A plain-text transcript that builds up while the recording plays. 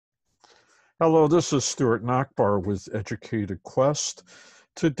Hello, this is Stuart Nachbar with Educated Quest.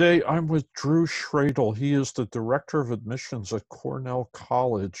 Today I'm with Drew Shradel. He is the Director of Admissions at Cornell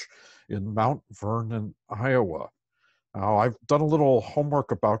College in Mount Vernon, Iowa. Now, I've done a little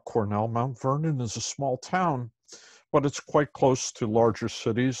homework about Cornell. Mount Vernon is a small town, but it's quite close to larger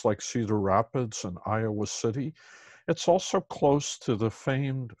cities like Cedar Rapids and Iowa City. It's also close to the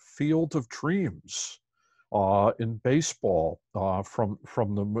famed Field of Dreams in baseball from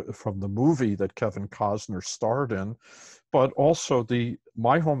the movie that Kevin Costner starred in, but also the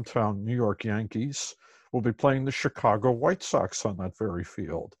my hometown New York Yankees will be playing the Chicago White Sox on that very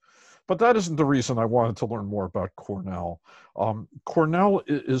field. But that isn't the reason I wanted to learn more about Cornell. Cornell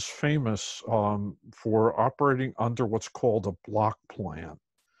is famous for operating under what's called a block plan,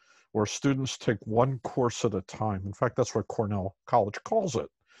 where students take one course at a time. In fact, that's what Cornell College calls it.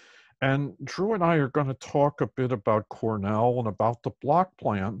 And Drew and I are going to talk a bit about Cornell and about the block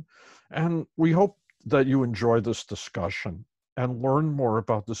plan. And we hope that you enjoy this discussion and learn more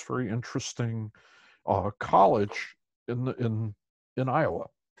about this very interesting college in Iowa.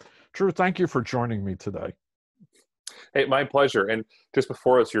 Drew, thank you for joining me today. Hey, my pleasure. And just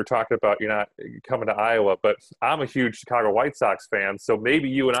before us, you're talking about you're not coming to Iowa, but I'm a huge Chicago White Sox fan. So maybe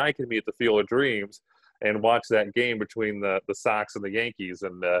you and I can meet at the Field of Dreams and watch that game between the Sox and the Yankees,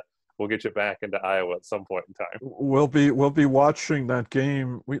 and we'll get you back into Iowa at some point in time. We'll be watching that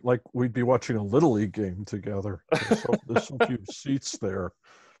game. We'd be watching a Little League game together. There's some few seats there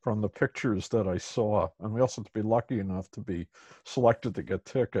from the pictures that I saw, and we also have to be lucky enough to be selected to get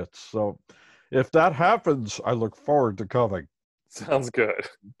tickets. So if that happens, I look forward to coming. Sounds good.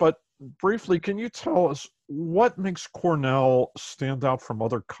 But briefly, can you tell us what makes Cornell stand out from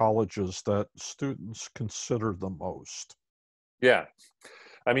other colleges that students consider the most? Yeah.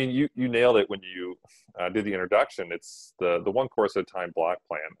 I mean, you nailed it when you did the introduction. It's the one course at a time block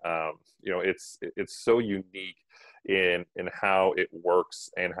plan. It's so unique in how it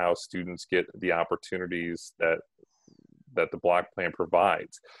works and how students get the opportunities that the block plan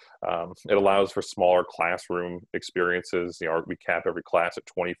provides. It allows for smaller classroom experiences. We cap every class at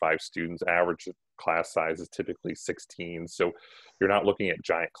 25 students. Average class size is typically 16. So you're not looking at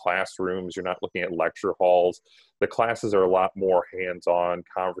giant classrooms. You're not looking at lecture halls. The classes are a lot more hands-on,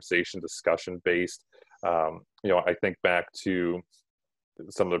 conversation, discussion-based. I think back to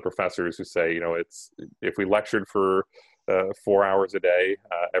some of the professors who say, if we lectured for 4 hours a day,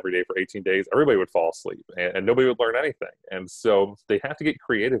 every day for 18 days, everybody would fall asleep and nobody would learn anything. And so they have to get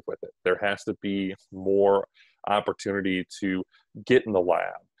creative with it. There has to be more opportunity to get in the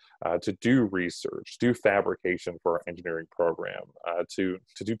lab, to do research, do fabrication for our engineering program, to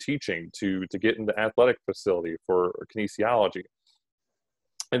do teaching, to get in the athletic facility for kinesiology.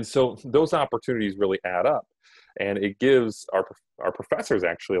 And so those opportunities really add up, and it gives our professors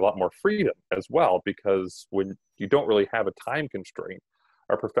actually a lot more freedom as well, because when you don't really have a time constraint,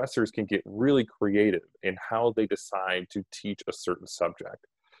 our professors can get really creative in how they decide to teach a certain subject.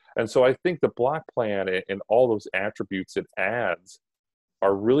 And so I think the block plan and all those attributes it adds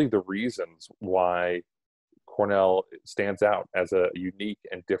are really the reasons why Cornell stands out as a unique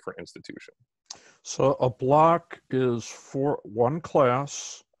and different institution. So a block is one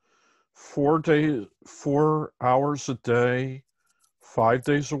class, 4 days, 4 hours a day, 5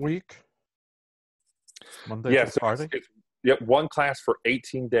 days a week, Monday Yeah, through so Friday. one class for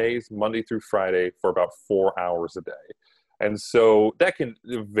 18 days, Monday through Friday, for about 4 hours a day. And so that can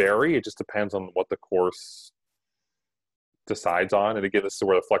vary. It just depends on what the course decides on. And again, this is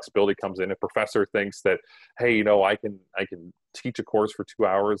where the flexibility comes in. If a professor thinks that, hey, I can teach a course for 2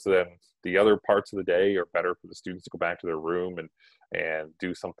 hours, then the other parts of the day are better for the students to go back to their room and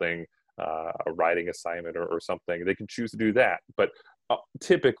do something, a writing assignment or something. They can choose to do that. But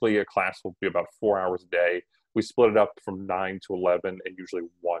typically a class will be about 4 hours a day. We split it up from 9 to 11 and usually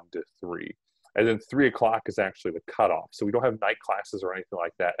 1 to 3. And then 3 o'clock is actually the cutoff. So we don't have night classes or anything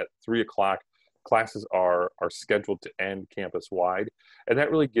like that. At 3 o'clock, classes are scheduled to end campus-wide. And that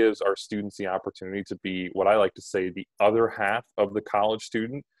really gives our students the opportunity to be what I like to say the other half of the college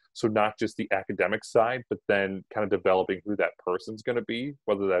student. So not just the academic side, but then kind of developing who that person's going to be,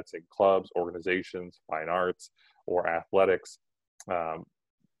 whether that's in clubs, organizations, fine arts, or athletics.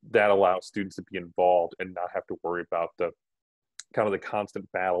 That allows students to be involved and not have to worry about the kind of the constant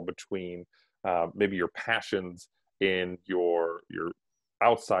battle between maybe your passions in your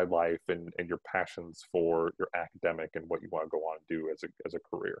outside life and your passions for your academic and what you want to go on and do as a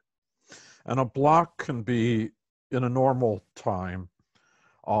career. And a block can be in a normal time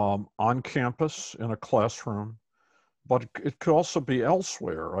on campus in a classroom, but it could also be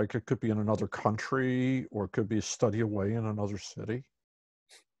elsewhere. Like it could be in another country, or it could be a study away in another city.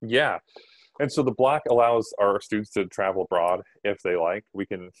 Yeah. And so the block allows our students to travel abroad if they like. We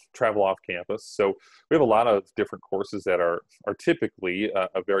can travel off campus. So we have a lot of different courses that are typically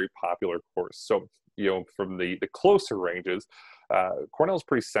a very popular course. So, from the closer ranges, Cornell is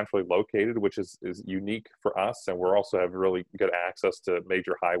pretty centrally located, which is unique for us. And we're also have really good access to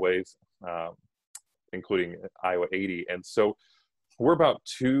major highways, including Iowa 80. And so we're about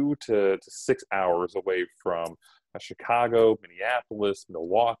 2 to 6 hours away from Chicago, Minneapolis,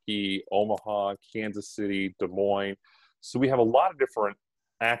 Milwaukee, Omaha, Kansas City, Des Moines. So we have a lot of different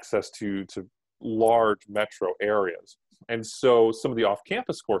access to large metro areas. And so some of the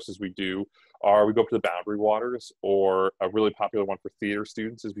off-campus courses we do are we go up to the Boundary Waters, or a really popular one for theater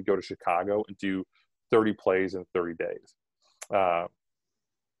students is we go to Chicago and do 30 plays in 30 days.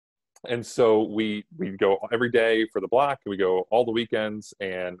 And so we go every day for the block, and we go all the weekends,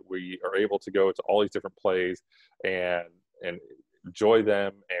 and we are able to go to all these different plays and enjoy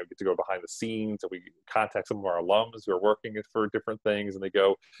them, and we get to go behind the scenes, and we contact some of our alums who are working for different things, and they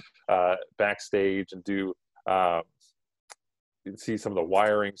go backstage and do see some of the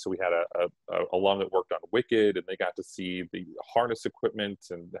wiring. So we had a alum that worked on Wicked, and they got to see the harness equipment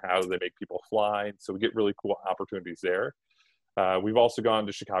and how they make people fly. And so we get really cool opportunities there. We've also gone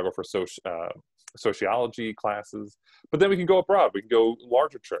to Chicago for sociology classes, but then we can go abroad. We can go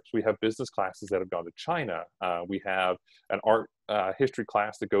larger trips. We have business classes that have gone to China. We have an art history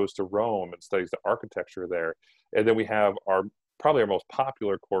class that goes to Rome and studies the architecture there. And then we have probably our most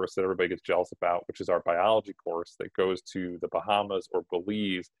popular course that everybody gets jealous about, which is our biology course that goes to the Bahamas or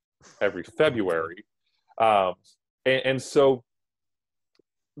Belize every February. And so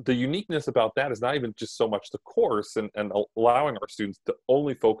the uniqueness about that is not even just so much the course and allowing our students to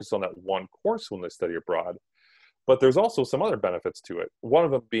only focus on that one course when they study abroad, but there's also some other benefits to it. One of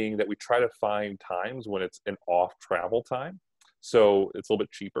them being that we try to find times when it's an off travel time. So it's a little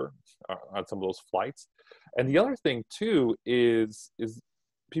bit cheaper on some of those flights. And the other thing too is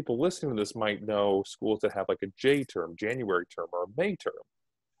people listening to this might know schools that have like a J term, January term, or a May term.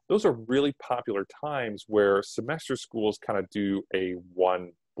 Those are really popular times where semester schools kind of do a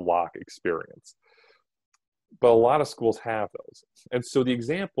one block experience. But a lot of schools have those. And so the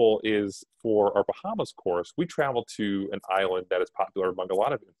example is for our Bahamas course, we travel to an island that is popular among a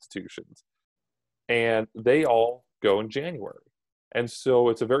lot of institutions. And they all go in January. And so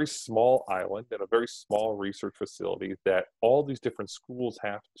it's a very small island and a very small research facility that all these different schools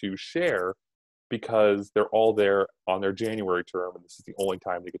have to share because they're all there on their January term, and this is the only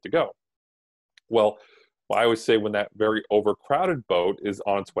time they get to go. Well, I always say when that very overcrowded boat is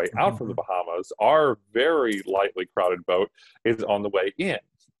on its way out from the Bahamas, our very lightly crowded boat is on the way in.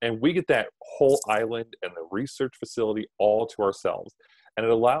 And we get that whole island and the research facility all to ourselves. And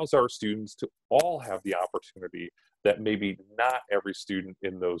it allows our students to all have the opportunity that maybe not every student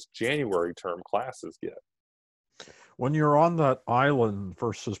in those January term classes get. When you're on that island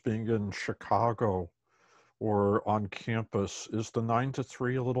versus being in Chicago or on campus, is the 9 to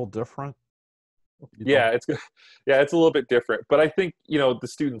 3 a little different? It's a little bit different, but I think, the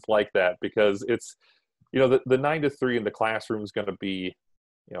students like that because it's, the 9 to 3 in the classroom is going to be,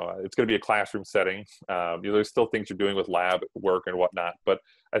 it's going to be a classroom setting. There's still things you're doing with lab work and whatnot, but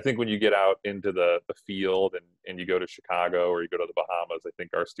I think when you get out into the field and you go to Chicago or you go to the Bahamas, I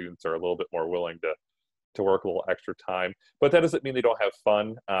think our students are a little bit more willing to work a little extra time. But that doesn't mean they don't have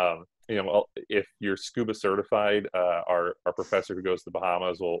fun. If you're scuba certified, our professor who goes to the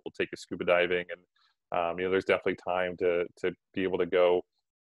Bahamas will take you scuba diving, and there's definitely time to be able to go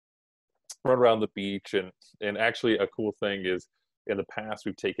run around the beach. And actually a cool thing is in the past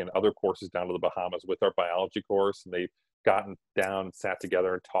we've taken other courses down to the Bahamas with our biology course, and they've gotten down and sat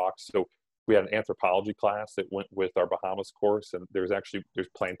together and talked. So we had an anthropology class that went with our Bahamas course, and there's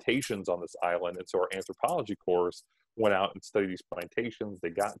plantations on this island. And so our anthropology course went out and studied these plantations. They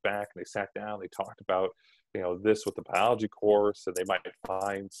got back and they sat down, they talked about, this with the biology course, and they might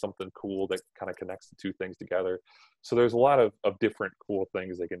find something cool that kind of connects the two things together. So there's a lot of different cool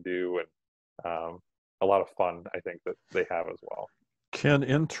things they can do, and a lot of fun, I think, that they have as well. Can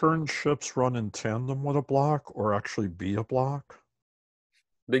internships run in tandem with a block or actually be a block?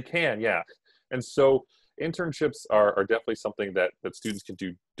 They can, yeah. And so internships are definitely something that students can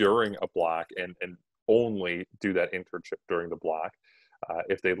do during a block and only do that internship during the block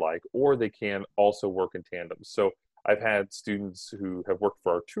if they like, or they can also work in tandem. So I've had students who have worked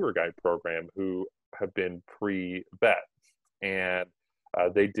for our tour guide program who have been pre-vet, and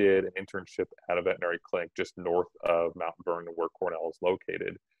they did an internship at a veterinary clinic just north of Mount Vernon where Cornell is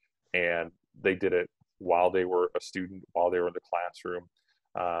located. And they did it while they were a student, while they were in the classroom.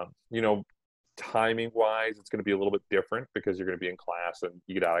 timing wise, it's going to be a little bit different because you're going to be in class and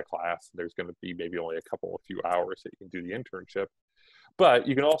you get out of class. And there's going to be maybe only a few hours that you can do the internship. But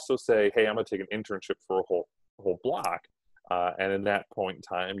you can also say, hey, I'm going to take an internship for a whole block. And in that point in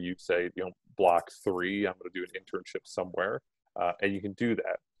time, you say, block 3, I'm going to do an internship somewhere. And you can do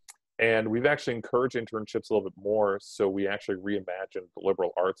that. And we've actually encouraged internships a little bit more. So we actually reimagined the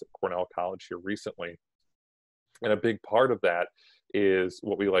liberal arts at Cornell College here recently. And a big part of that is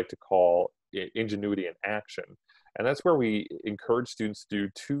what we like to call ingenuity in action. And that's where we encourage students to do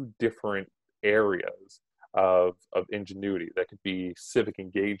 2 different areas of ingenuity. That could be civic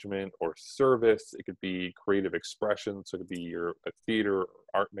engagement or service. It could be creative expression. So it could be a theater or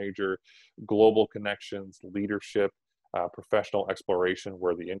art major, global connections, leadership, professional exploration,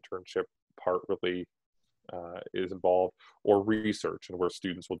 where the internship part really is involved, or research, and where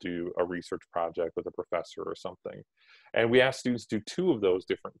students will do a research project with a professor or something. And we ask students to do 2 of those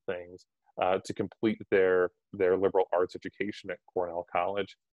different things to complete their liberal arts education at Cornell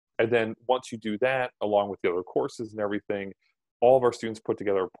College. And then once you do that, along with the other courses and everything, all of our students put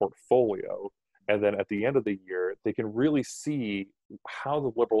together a portfolio. And then at the end of the year, they can really see how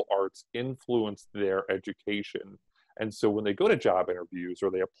the liberal arts influence their education. And so when they go to job interviews or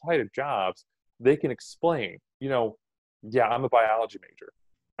they apply to jobs, they can explain, yeah, I'm a biology major.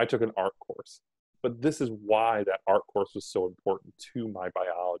 I took an art course, but this is why that art course was so important to my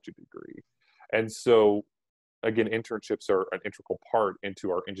biology degree. And so, again, internships are an integral part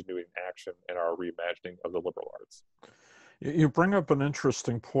into our ingenuity in action and our reimagining of the liberal arts. You bring up an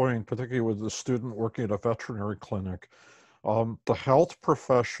interesting point, particularly with the student working at a veterinary clinic. The health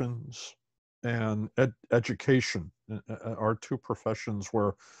professions and education are 2 professions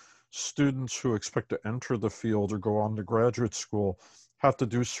where students who expect to enter the field or go on to graduate school have to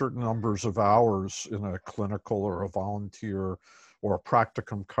do certain numbers of hours in a clinical or a volunteer or a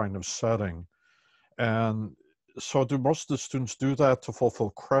practicum kind of setting. And so do most of the students do that to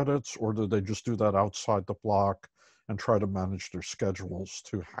fulfill credits, or do they just do that outside the block and try to manage their schedules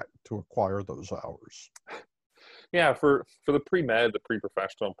to acquire those hours? Yeah, for the pre-med, the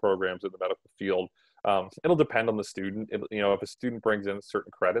pre-professional programs in the medical field, it'll depend on the student. If a student brings in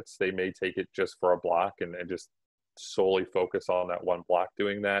certain credits, they may take it just for a block and just solely focus on that one block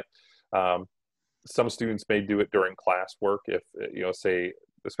doing that. Some students may do it during classwork if, say,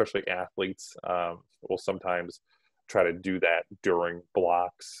 especially athletes will sometimes try to do that during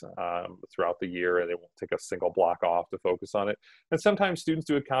blocks throughout the year, and they won't take a single block off to focus on it. And sometimes students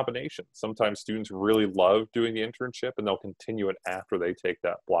do a combination. Sometimes students really love doing the internship and they'll continue it after they take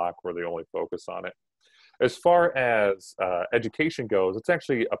that block where they only focus on it. As far as education goes, it's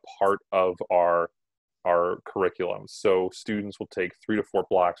actually a part of our curriculum. So students will take 3 to 4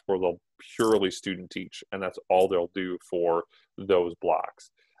 blocks where they'll purely student teach, and that's all they'll do for those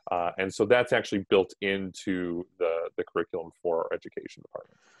blocks. And so that's actually built into the curriculum for our education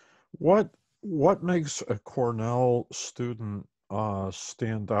department. What makes a Cornell student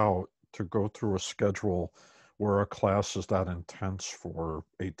stand out to go through a schedule where a class is that intense for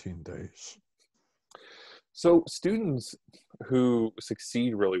 18 days? So students who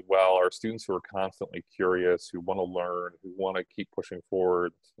succeed really well are students who are constantly curious, who want to learn, who want to keep pushing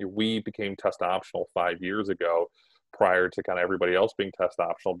forward. We became test optional 5 years ago, prior to kind of everybody else being test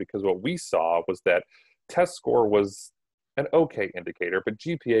optional, because what we saw was that test score was an okay indicator, but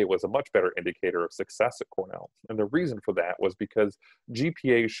GPA was a much better indicator of success at Cornell. And the reason for that was because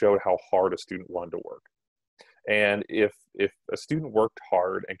GPA showed how hard a student wanted to work. And if a student worked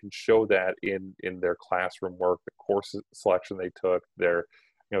hard and can show that in their classroom work, the course selection they took, their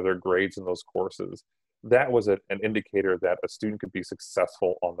grades in those courses, that was an indicator that a student could be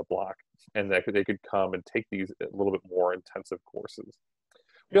successful on the block, and that they could come and take these a little bit more intensive courses.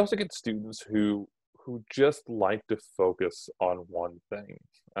 We also get students who just like to focus on one thing.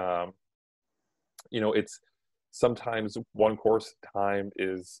 It's sometimes one course time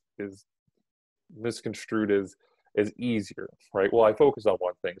is misconstrued as easier, right? Well, I focus on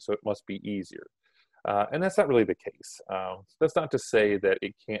one thing, so it must be easier. And that's not really the case. That's not to say that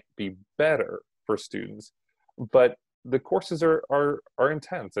it can't be better for students, but the courses are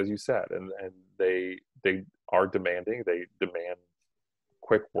intense, as you said, and they are demanding. They demand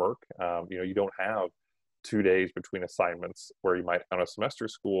quick work. You don't have 2 days between assignments where you might, on a semester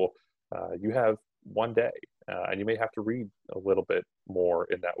school, you have 1 day, and you may have to read a little bit more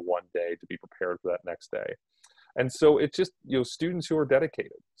in that 1 day to be prepared for that next day. And so it's just, students who are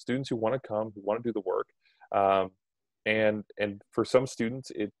dedicated, students who want to come, who want to do the work. And for some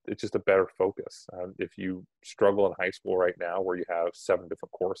students, it's just a better focus. If you struggle in high school right now where you have 7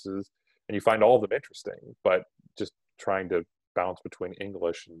 different courses and you find all of them interesting, but just trying to bounce between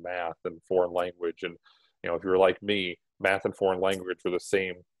English and math and foreign language. And, if you're like me, math and foreign language were the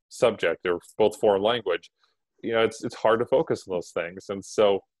same subject. They're both foreign language. It's hard to focus on those things. And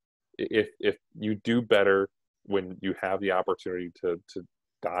so if you do better when you have the opportunity to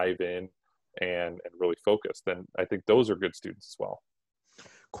dive in and really focus, then I think those are good students as well.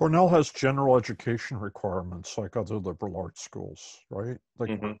 Cornell has general education requirements like other liberal arts schools, right? Like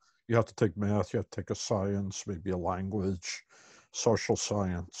Mm-hmm. you have to take math, you have to take a science, maybe a language, social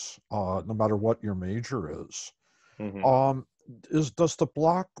science, no matter what your major is. Mm-hmm. Um, does the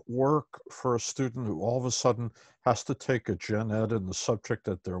block work for a student who all of a sudden has to take a gen ed in the subject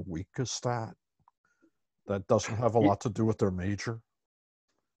that they're weakest at? That doesn't have a lot to do with their major?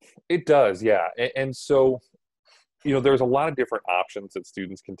 It does, yeah. And so, there's a lot of different options that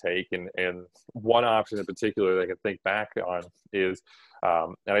students can take. And one option in particular that I can think back on is,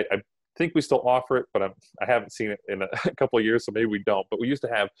 and I think we still offer it, but I haven't seen it in a couple of years, so maybe we don't. But we used to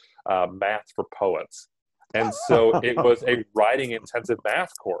have math for poets. And so it was a writing intensive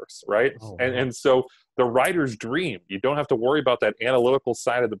math course, right? Oh, And, wow. and so the writer's dream, you don't have to worry about that analytical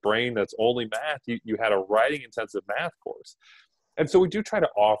side of the brain that's only math. You had a writing intensive math course. And so we do try to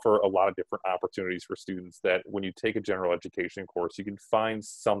offer a lot of different opportunities for students that when you take a general education course, you can find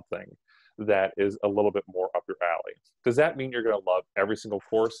something that is a little bit more up your alley. Does that mean you're going to love every single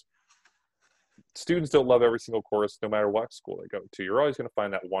course? Students don't love every single course no matter what school they go to. You're always going to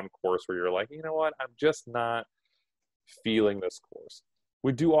find that one course where you're like, you know what, I'm just not feeling this course.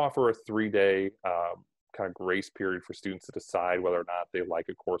 We do offer a 3-day kind of grace period for students to decide whether or not they like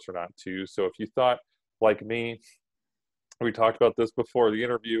a course or not too. So if you thought, like me, we talked about this before the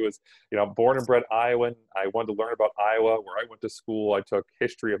interview, is, I'm born and bred Iowan. I wanted to learn about Iowa. Where I went to school, I took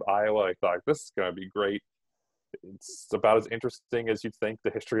history of Iowa. I thought, this is going to be great. It's about as interesting as you'd think the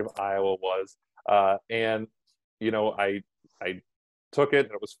history of Iowa was. And, I took it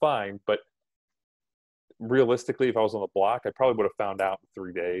and it was fine. But realistically, if I was on the block, I probably would have found out in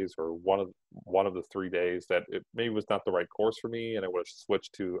 3 days, or one of the 3 days, that it maybe was not the right course for me, and I would have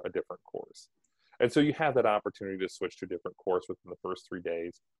switched to a different course. And so you have that opportunity to switch to a different course within the first 3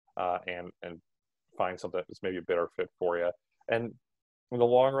 days, and find something that's maybe a better fit for you. And in the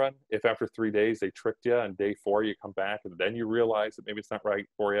long run, if after 3 days they tricked you, and day 4 you come back and then you realize that maybe it's not right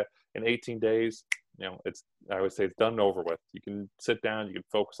for you, in 18 days, I would say it's done and over with. You can sit down, you can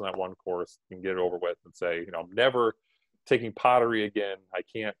focus on that one course, you can get it over with, and say, I'm never taking pottery again. I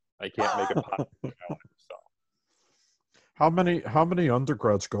can't make a pot. So. How many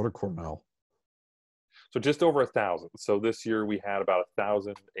undergrads go to Cornell? So just over 1,000. So this year we had about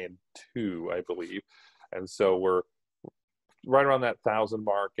 1,002, I believe. And so we're right around that 1,000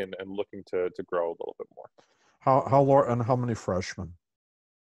 mark, and looking to grow a little bit more. How large, and how many freshmen?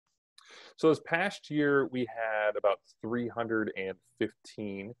 So this past year we had about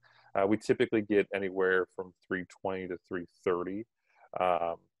 315. We typically get anywhere from 320 to 330.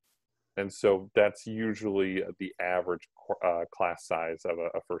 And so that's usually the average class size of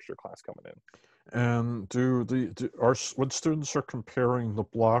a first year class coming in. And when students are comparing the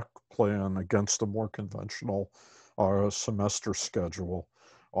block plan against a more conventional semester schedule,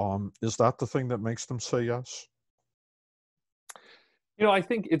 is that the thing that makes them say yes? I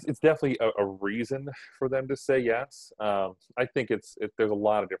think it's definitely a reason for them to say yes. I think there's a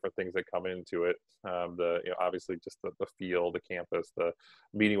lot of different things that come into it. Obviously just the feel, the campus, the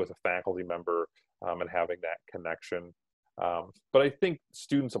meeting with a faculty member, and having that connection. But I think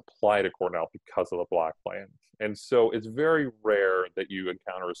students apply to Cornell because of the block plan. And so it's very rare that you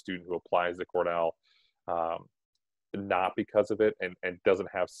encounter a student who applies to Cornell not because of it, and doesn't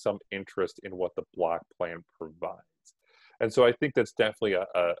have some interest in what the block plan provides. And so I think that's definitely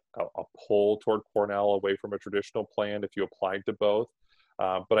a pull toward Cornell away from a traditional plan if you applied to both.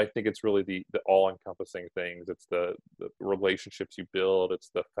 But I think it's really the all-encompassing things. It's the relationships you build. It's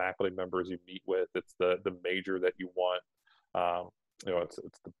the faculty members you meet with. It's the major that you want. It's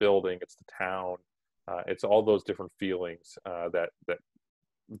the building. It's the town. It's all those different feelings that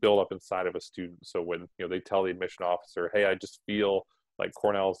build up inside of a student. So when they tell the admission officer, "Hey, I just feel like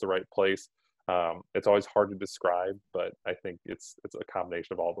Cornell is the right place," it's always hard to describe, but I think it's a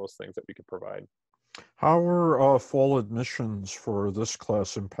combination of all those things that we can provide. How were fall admissions for this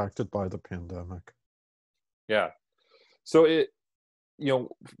class impacted by the pandemic? Yeah. So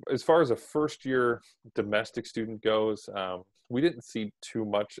as far as a first year domestic student goes, we didn't see too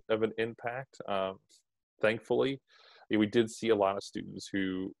much of an impact. Thankfully, we did see a lot of students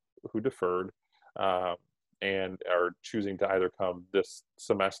who deferred, and are choosing to either come this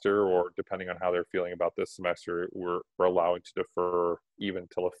semester, or depending on how they're feeling about this semester, we're allowing to defer even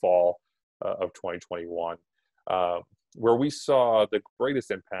till the fall of 2021. where we saw the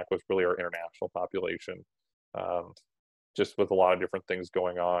greatest impact was really our international population. Um, just with a lot of different things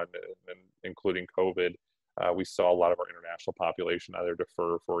going on, and including COVID, we saw a lot of our international population either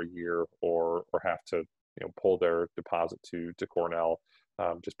defer for a year or have to pull their deposit to Cornell,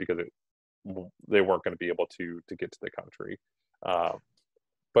 just because they weren't going to be able to get to the country. Um,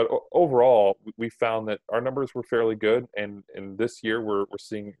 but overall, we found that our numbers were fairly good, and this year we're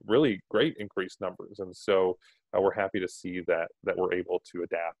seeing really great increased numbers, and so we're happy to see that we're able to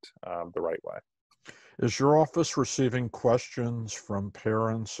adapt the right way. Is your office receiving questions from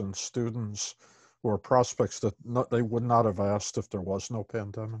parents and students or prospects that they would not have asked if there was no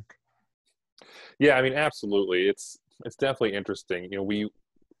pandemic? Yeah, I mean, absolutely. It's definitely interesting. We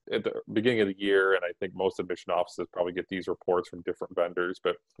at the beginning of the year, and I think most admission offices probably get these reports from different vendors,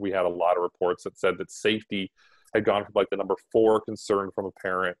 but we had a lot of reports that said that safety had gone from like the number 4 concern from a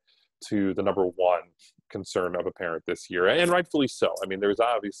parent to the number 1 concern of a parent this year, and rightfully so. I mean, there's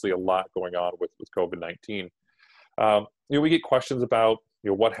obviously a lot going on with COVID-19. We get questions about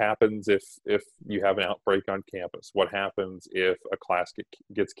what happens if you have an outbreak on campus. What happens if a class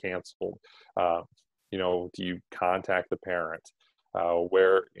gets canceled? Do you contact the parent?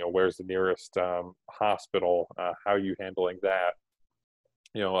 Where's the nearest hospital? How are you handling that?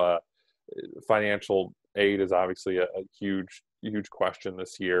 Financial aid is obviously a huge question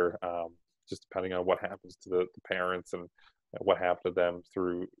this year, just depending on what happens to the parents and what happened to them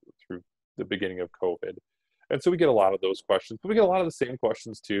through the beginning of COVID. And so we get a lot of those questions, but we get a lot of the same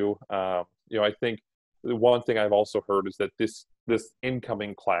questions too. I think the one thing I've also heard is that this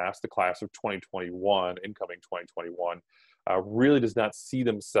incoming class, the class of 2021, really does not see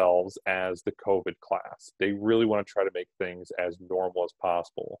themselves as the COVID class. They really want to try to make things as normal as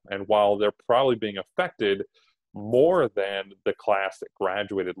possible. And while they're probably being affected more than the class that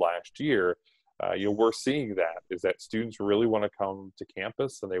graduated last year, we're seeing that students really want to come to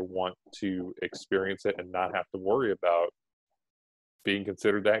campus and they want to experience it and not have to worry about being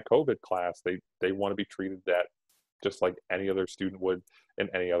considered that COVID class. They want to be treated that just like any other student would in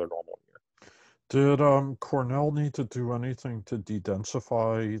any other normal year. Did Cornell need to do anything to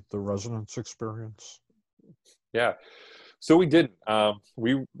de-densify the residence experience? Yeah, so we didn't.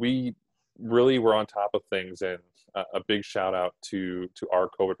 We really were on top of things, and a big shout out to our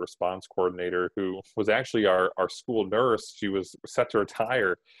COVID response coordinator, who was actually our school nurse. She was set to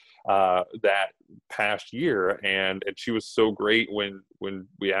retire that past year, and she was so great when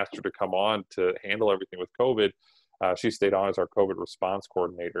we asked her to come on to handle everything with COVID. She stayed on as our COVID response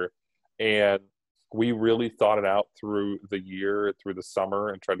coordinator, and we really thought it out through the year, through the summer,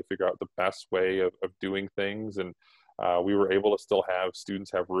 and tried to figure out the best way of doing things. And we were able to still have students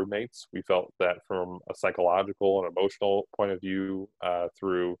have roommates. We felt that from a psychological and emotional point of view,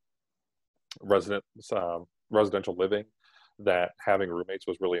 through residential living, that having roommates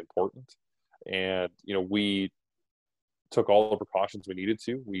was really important. And we took all the precautions we needed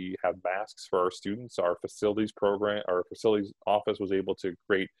to. We had masks for our students. Our facilities office was able to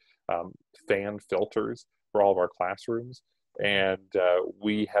create fan filters for all of our classrooms, and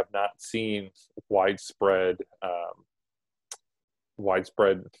we have not seen widespread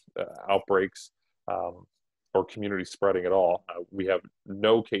outbreaks or community spreading at all. We have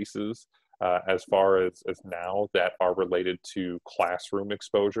no cases as far as now that are related to classroom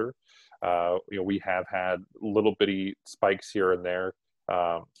exposure. We have had little bitty spikes here and there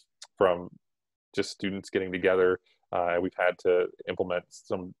from just students getting together. We've had to implement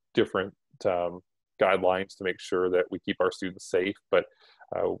some different guidelines to make sure that we keep our students safe, but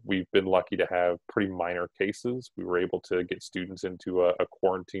we've been lucky to have pretty minor cases. We were able to get students into a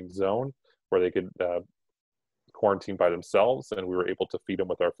quarantine zone where they could quarantine by themselves, and we were able to feed them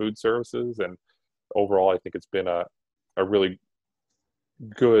with our food services. And overall, I think it's been a really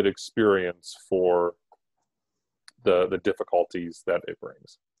good experience for the difficulties that it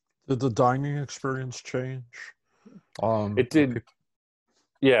brings. Did the dining experience change? It did.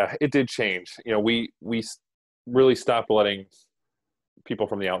 Yeah, it did change. We really stopped letting people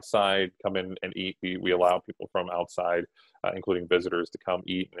from the outside come in and eat. We allow people from outside, including visitors, to come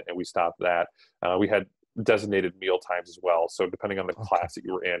eat, and we stopped that. We had designated meal times as well. So depending on the class that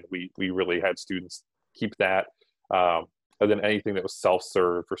you were in, we really had students keep that. And then anything that was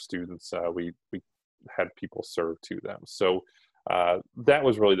self-serve for students, we had people serve to them. So that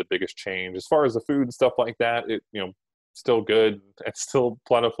was really the biggest change. As far as the food and stuff like that, it still good. It's still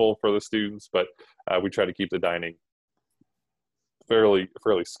plentiful for the students, but we try to keep the dining fairly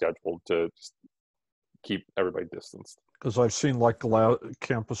scheduled to just keep everybody distanced. Because I've seen like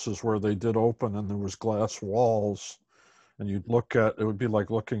campuses where they did open and there was glass walls, and you'd look at it would be like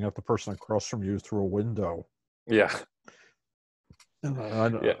looking at the person across from you through a window. Yeah. And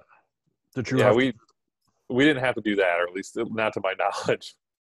Yeah, did you yeah, have to? we didn't have to do that, or at least not to my knowledge.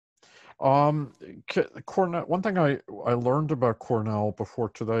 Um, Cornell. One thing I learned about Cornell before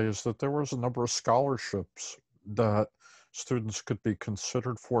today is that there was a number of scholarships that students could be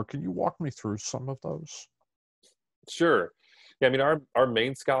considered for. Can you walk me through some of those? Sure. Yeah, I mean our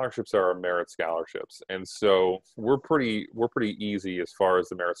main scholarships are our merit scholarships. And so we're pretty easy as far as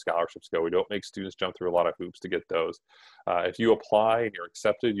the merit scholarships go. We don't make students jump through a lot of hoops to get those. If you apply and you're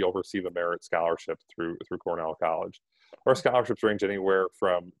accepted, you'll receive a merit scholarship through Cornell College. Our scholarships range anywhere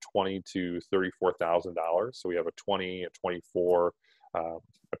from $20,000 to $34,000. So we have a 20, a 24, a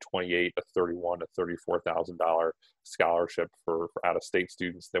 28, a 31, a $34,000 scholarship for out-of-state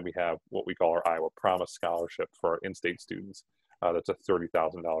students. Then we have what we call our Iowa Promise Scholarship for our in-state students. That's a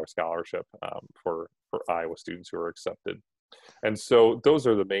 $30,000 scholarship for Iowa students who are accepted. And so those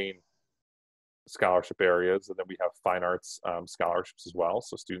are the main scholarship areas. And then we have fine arts scholarships as well.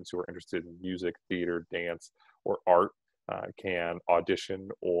 So students who are interested in music, theater, dance, or art can audition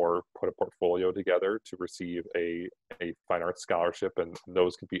or put a portfolio together to receive a fine arts scholarship. And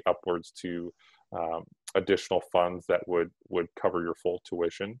those can be upwards to additional funds that would cover your full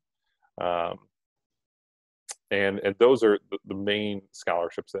tuition. Um, and those are the main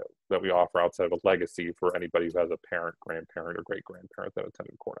scholarships that we offer outside of a legacy for anybody who has a parent, grandparent, or great grandparent that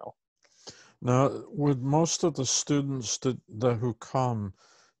attended Cornell. Now, would most of the students who come,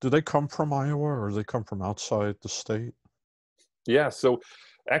 do they come from Iowa or do they come from outside the state? Yeah, so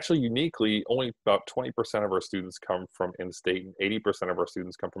actually uniquely, only about 20% of our students come from in-state and 80% of our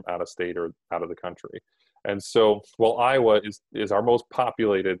students come from out of state or out of the country. And so while Iowa is our most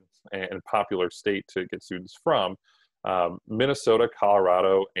populated and popular state to get students from, Minnesota,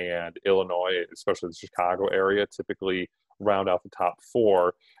 Colorado, and Illinois, especially the Chicago area, typically round out the top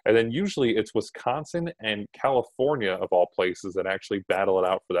four. And then usually it's Wisconsin and California, of all places, that actually battle it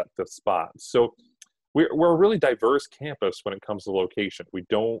out for that fifth spot. So we're a really diverse campus when it comes to location. We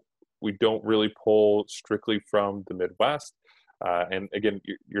don't really pull strictly from the Midwest, and again,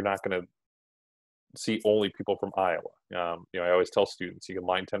 you're not going to see only people from Iowa. I always tell students you can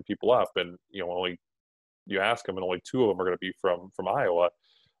line 10 people up, and only you ask them, and only two of them are going to be from Iowa.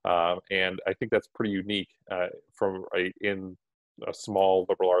 And I think that's pretty unique in a small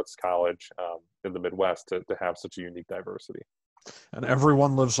liberal arts college in the Midwest to have such a unique diversity. And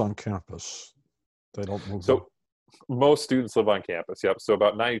everyone lives on campus. They don't move on. So most students live on campus. Yep. So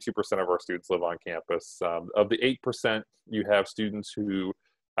about 92% of our students live on campus. Of the 8%, you have students who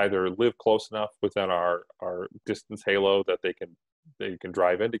either live close enough within our distance halo that they can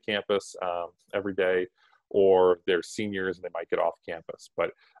drive into campus every day, or they're seniors and they might get off campus.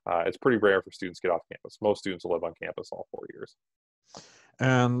 But it's pretty rare for students to get off campus. Most students will live on campus all 4 years.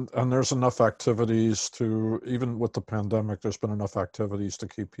 And there's enough activities even with the pandemic, there's been enough activities to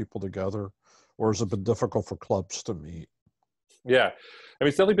keep people together, or has it been difficult for clubs to meet? Yeah, I mean,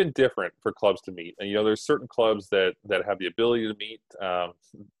 it's definitely been different for clubs to meet. And, there's certain clubs that have the ability to meet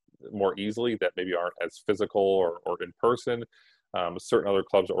more easily that maybe aren't as physical or in person. Certain other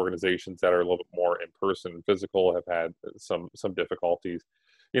clubs or organizations that are a little bit more in person and physical have had some difficulties.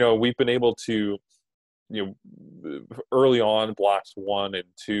 We've been able to, early on, blocks 1 and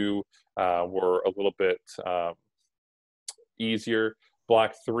 2 were a little bit easier.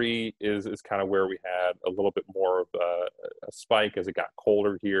 Block 3 is kind of where we had a little bit more of a spike as it got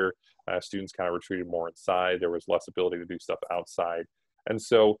colder here. Students kind of retreated more inside. There was less ability to do stuff outside. And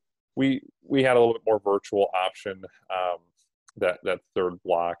so we had a little bit more virtual option that third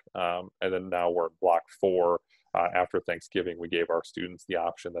block. And then now we're in block 4. After Thanksgiving, we gave our students the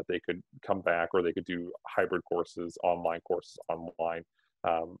option that they could come back, or they could do hybrid courses, online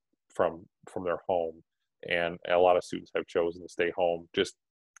from their home. And a lot of students have chosen to stay home, just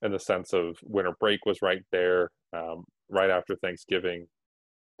in the sense of winter break was right there, right after Thanksgiving.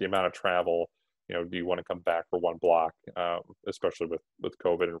 The amount of travel, do you want to come back for one block, especially with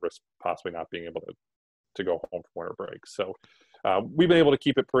COVID and risk possibly not being able to go home for winter break. So we've been able to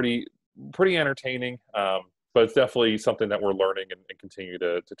keep it pretty entertaining, but it's definitely something that we're learning and continue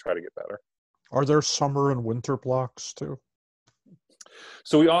to try to get better. Are there summer and winter blocks too?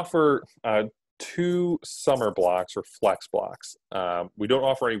 So we offer 2 summer blocks or flex blocks. We don't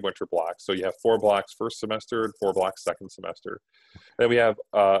offer any winter blocks. So you have 4 blocks first semester and 4 blocks second semester. Then we have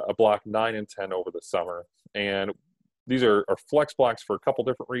a block 9 and 10 over the summer. And these are flex blocks for a couple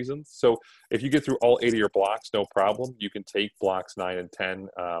different reasons. So if you get through all 8 of your blocks, no problem. You can take blocks 9 and 10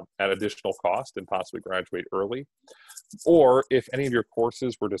 at additional cost and possibly graduate early. Or if any of your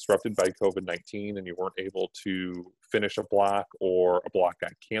courses were disrupted by COVID-19 and you weren't able to finish a block, or a block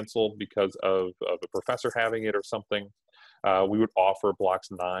got canceled because of a professor having it or something, we would offer blocks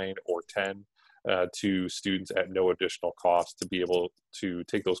 9 or 10 to students at no additional cost to be able to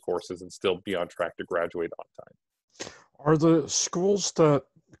take those courses and still be on track to graduate on time. Are the schools that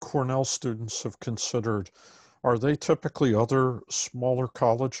Cornell students have considered, are they typically other smaller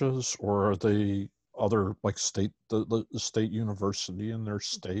colleges, or are they other like the state university in their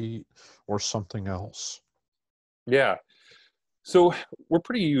state or something else? Yeah. So we're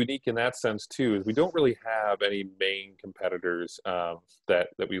pretty unique in that sense too, is we don't really have any main competitors that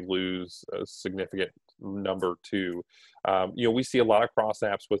we lose a significant number to. We see a lot of cross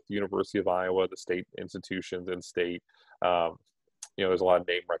apps with the University of Iowa, the state institutions in state. Um, there's a lot of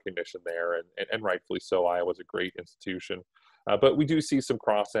name recognition there, and rightfully so. Iowa's a great institution, but we do see some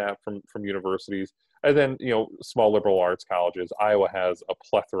cross app from universities. And then, small liberal arts colleges. Iowa has a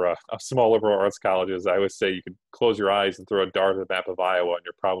plethora of small liberal arts colleges. I always say you could close your eyes and throw a dart at the map of Iowa, and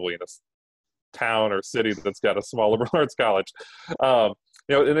you're probably in a town or city that's got a small liberal arts college. And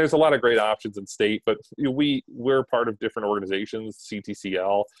there's a lot of great options in state, but we're part of different organizations,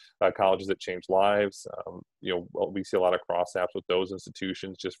 CTCL, Colleges That Change Lives. We see a lot of cross apps with those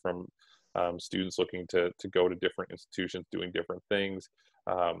institutions just from students looking to go to different institutions doing different things.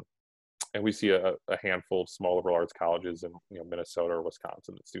 And we see a handful of small liberal arts colleges in Minnesota or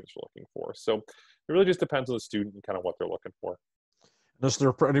Wisconsin that students are looking for. So it really just depends on the student and kind of what they're looking for. Is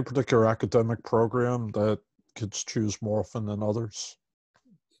there any particular academic program that kids choose more often than others?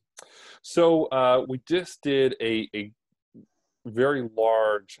 So we just did a very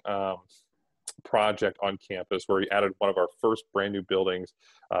large project on campus where we added one of our first brand new buildings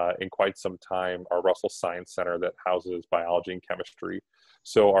in quite some time, our Russell Science Center that houses biology and chemistry.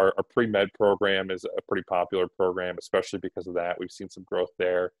 So our pre-med program is a pretty popular program, especially because of that. We've seen some growth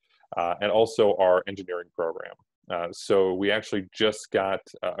there. And also our engineering program. So we actually just got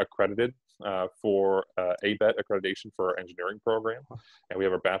accredited for ABET accreditation for our engineering program. And we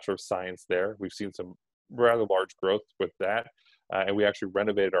have our Bachelor of Science there. We've seen some rather large growth with that. And we actually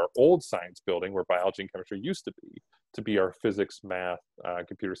renovated our old science building where biology and chemistry used to be our physics, math,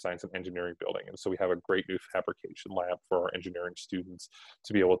 computer science, and engineering building. And so we have a great new fabrication lab for our engineering students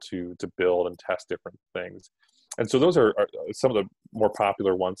to be able to build and test different things. And so those are some of the more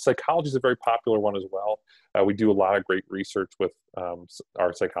popular ones. Psychology is a very popular one as well. We do a lot of great research with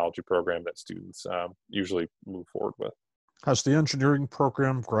our psychology program that students usually move forward with. Has the engineering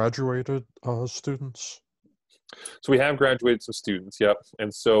program graduated students? So we have graduated some students, yep.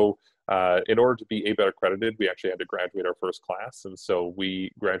 And so in order to be ABET accredited, we actually had to graduate our first class. And so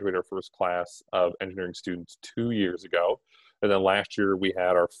we graduated our first class of engineering students 2 years ago. And then last year we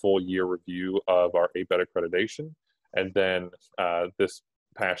had our full year review of our ABET accreditation. And then this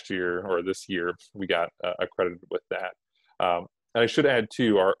year, we got accredited with that. And I should add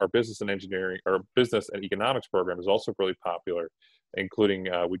too, our business and engineering, or business and economics program is also really popular, including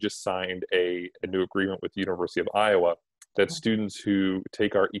we just signed a new agreement with the University of Iowa that students who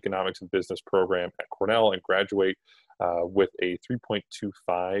take our economics and business program at Cornell and graduate with a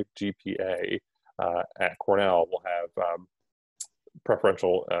 3.25 GPA at Cornell will have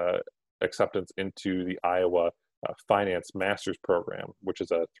preferential acceptance into the Iowa finance master's program, which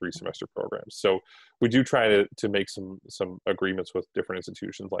is a 3-semester program. So we do try to make some agreements with different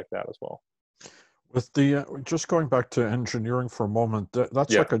institutions like that as well. With the just going back to engineering for a moment,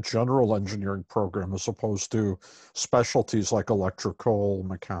 that's like a general engineering program as opposed to specialties like electrical,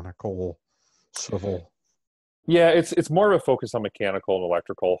 mechanical, civil. Yeah, it's more of a focus on mechanical and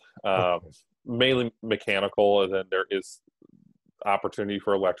electrical, Okay. mainly mechanical, and then there is opportunity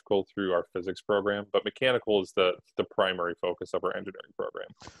for electrical through our physics program, but mechanical is the primary focus of our engineering program.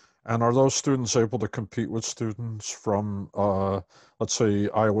 And are those students able to compete with students from, let's say,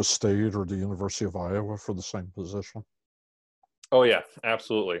 Iowa State or the University of Iowa for the same position? Oh yeah,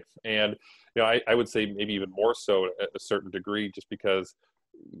 absolutely. And I would say maybe even more so at a certain degree, just because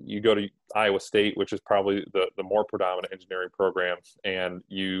you go to Iowa State, which is probably the more predominant engineering program, and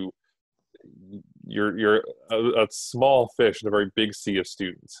you're a small fish in a very big sea of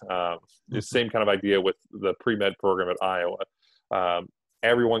students. The same kind of idea with the pre-med program at Iowa.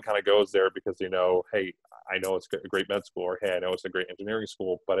 Everyone kind of goes there because they know, hey, I know it's a great med school, or hey, I know it's a great engineering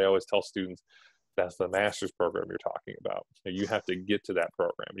school, but I always tell students that's the master's program you're talking about. You have to get to that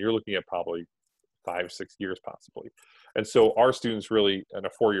program. You're looking at probably 5-6 years possibly. And so our students really in a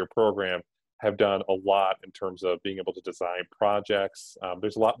 4-year program have done a lot in terms of being able to design projects.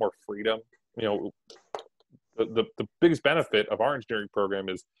 There's a lot more freedom. The biggest benefit of our engineering program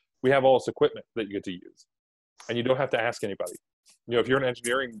is we have all this equipment that you get to use, and you don't have to ask anybody. If you're an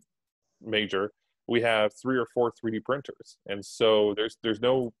engineering major, we have 3 or 4 3D printers, and so there's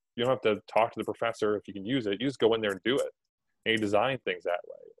no, you don't have to talk to the professor if you can use it. You just go in there and do it. and you design things that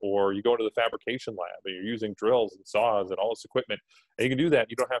way. Or you go into the fabrication lab and you're using drills and saws and all this equipment, and you can do that.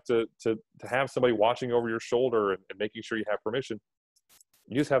 You don't have to have somebody watching over your shoulder and making sure you have permission.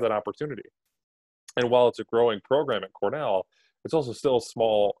 You just have that opportunity. And while it's a growing program at Cornell, it's also still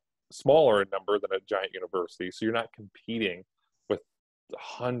smaller in number than a giant university. So you're not competing with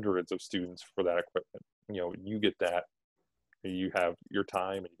hundreds of students for that equipment. You get that. You have your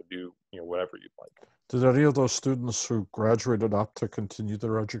time, and you can do whatever you'd like. Did any of those students who graduated opt to continue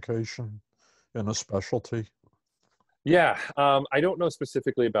their education in a specialty? Yeah, I don't know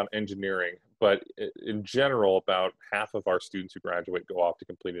specifically about engineering, but in general, about half of our students who graduate go off to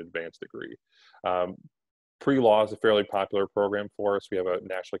complete an advanced degree. Pre-law is a fairly popular program for us. We have a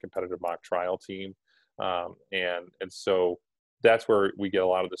nationally competitive mock trial team, and so that's where we get a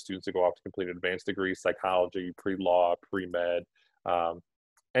lot of the students that go off to complete an advanced degree: psychology, pre-law, pre-med.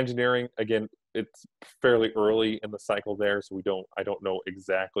 Engineering, again, it's fairly early in the cycle there, so I don't know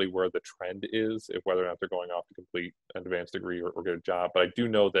exactly where the trend is, if whether or not they're going off to complete an advanced degree or get a job. But I do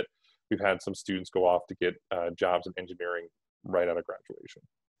know that we've had some students go off to get jobs in engineering right out of graduation.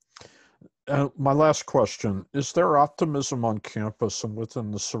 My last question, is there optimism on campus and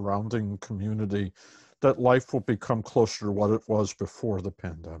within the surrounding community that life will become closer to what it was before the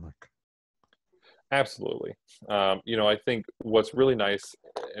pandemic? Absolutely. I think what's really nice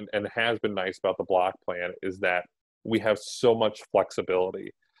and has been nice about the block plan is that we have so much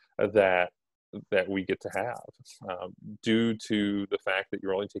flexibility that we get to have. Due to the fact that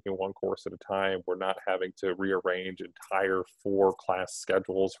you're only taking one course at a time, we're not having to rearrange entire 4-class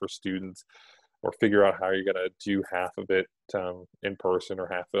schedules for students or figure out how you're going to do half of it in person or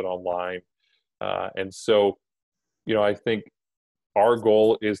half of it online. And so, I think our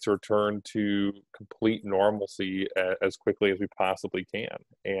goal is to return to complete normalcy as quickly as we possibly can.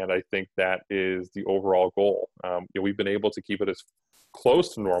 And I think that is the overall goal. We've been able to keep it as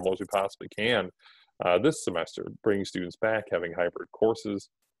close to normal as we possibly can this semester, bringing students back, having hybrid courses.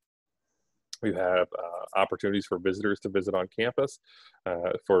 We have opportunities for visitors to visit on campus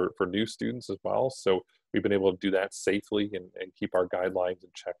for new students as well. So we've been able to do that safely and keep our guidelines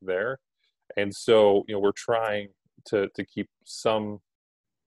in check there. And so, we're trying to keep some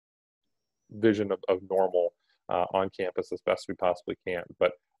vision of normal on campus as best we possibly can.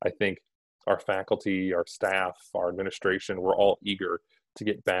 But I think our faculty, our staff, our administration, we're all eager to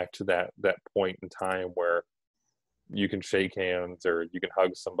get back to that point in time where you can shake hands or you can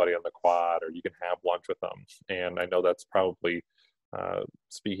hug somebody on the quad or you can have lunch with them. And I know that's probably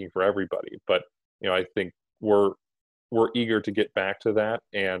speaking for everybody, but I think we're eager to get back to that,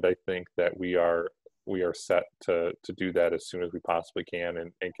 and I think that we are set to do that as soon as we possibly can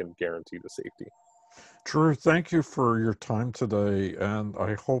and can guarantee the safety. Drew, thank you for your time today, and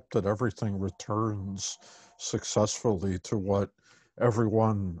I hope that everything returns successfully to what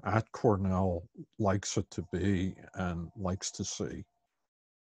everyone at Cornell likes it to be and likes to see.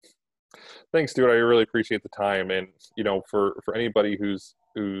 Thanks, Stuart. I really appreciate the time, and for anybody who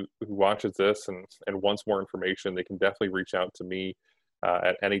watches this and wants more information, they can definitely reach out to me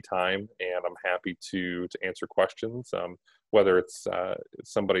at any time, and I'm happy to answer questions, whether it's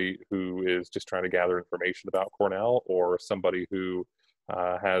somebody who is just trying to gather information about Cornell or somebody who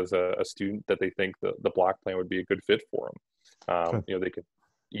has a student that they think the block plan would be a good fit for them. Okay. They could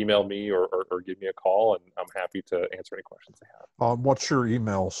email me or give me a call, and I'm happy to answer any questions they have. What's your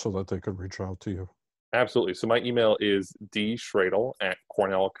email so that they could reach out to you? Absolutely. So my email is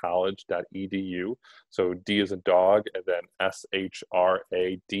dshradel@cornellcollege.edu. So D is a dog, and then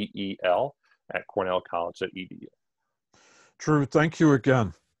SHRADEL @cornellcollege.edu. Drew, thank you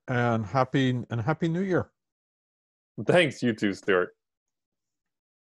again, and happy New Year. Thanks, you too, Stuart.